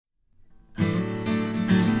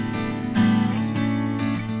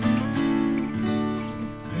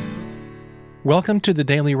Welcome to the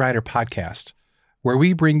Daily Writer Podcast, where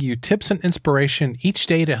we bring you tips and inspiration each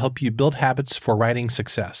day to help you build habits for writing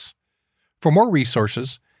success. For more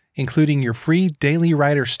resources, including your free Daily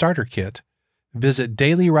Writer Starter Kit, visit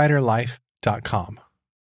dailywriterlife.com.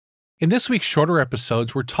 In this week's shorter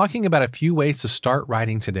episodes, we're talking about a few ways to start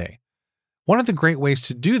writing today. One of the great ways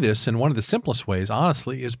to do this, and one of the simplest ways,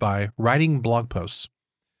 honestly, is by writing blog posts.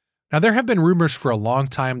 Now, there have been rumors for a long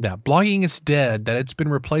time that blogging is dead, that it's been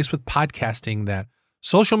replaced with podcasting, that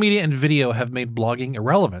social media and video have made blogging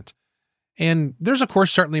irrelevant. And there's, of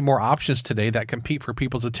course, certainly more options today that compete for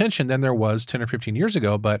people's attention than there was 10 or 15 years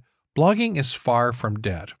ago, but blogging is far from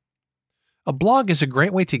dead. A blog is a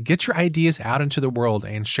great way to get your ideas out into the world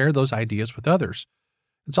and share those ideas with others.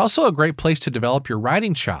 It's also a great place to develop your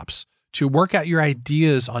writing chops, to work out your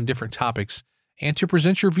ideas on different topics, and to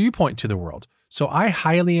present your viewpoint to the world. So I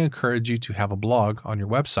highly encourage you to have a blog on your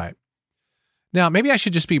website. Now, maybe I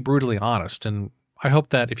should just be brutally honest, and I hope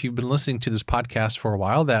that if you've been listening to this podcast for a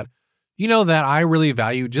while, that you know that I really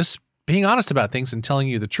value just being honest about things and telling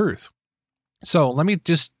you the truth. So let me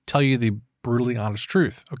just tell you the brutally honest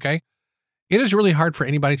truth, okay? It is really hard for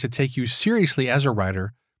anybody to take you seriously as a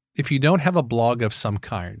writer if you don't have a blog of some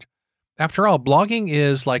kind. After all, blogging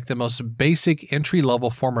is like the most basic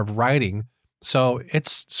entry-level form of writing, so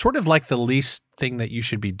it's sort of like the least thing that you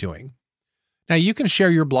should be doing. Now, you can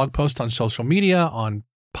share your blog post on social media, on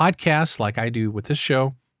podcasts like I do with this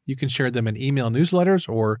show. You can share them in email newsletters,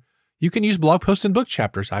 or you can use blog posts in book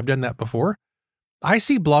chapters. I've done that before. I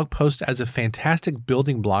see blog posts as a fantastic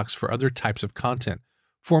building blocks for other types of content.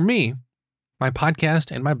 For me, my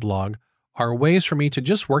podcast and my blog are ways for me to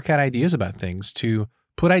just work out ideas about things, to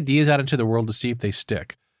put ideas out into the world to see if they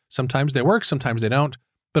stick. Sometimes they work, sometimes they don't.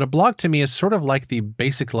 But a blog to me is sort of like the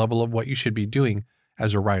basic level of what you should be doing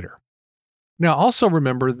as a writer. Now, also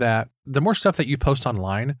remember that the more stuff that you post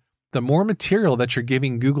online, the more material that you're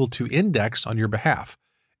giving Google to index on your behalf.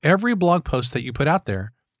 Every blog post that you put out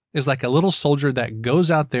there is like a little soldier that goes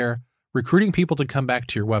out there recruiting people to come back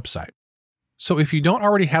to your website. So if you don't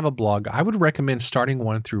already have a blog, I would recommend starting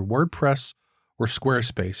one through WordPress or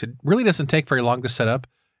Squarespace. It really doesn't take very long to set up,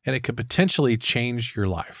 and it could potentially change your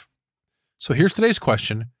life. So here's today's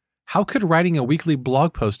question. How could writing a weekly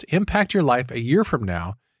blog post impact your life a year from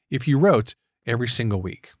now if you wrote every single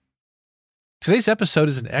week? Today's episode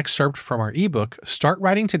is an excerpt from our ebook, Start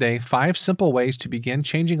Writing Today, 5 Simple Ways to Begin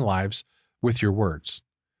Changing Lives with Your Words.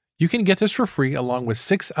 You can get this for free along with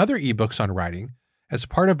 6 other ebooks on writing as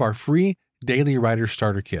part of our free Daily Writer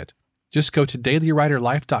Starter Kit. Just go to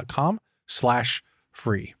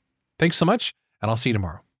dailywriterlife.com/free. Thanks so much, and I'll see you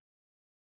tomorrow.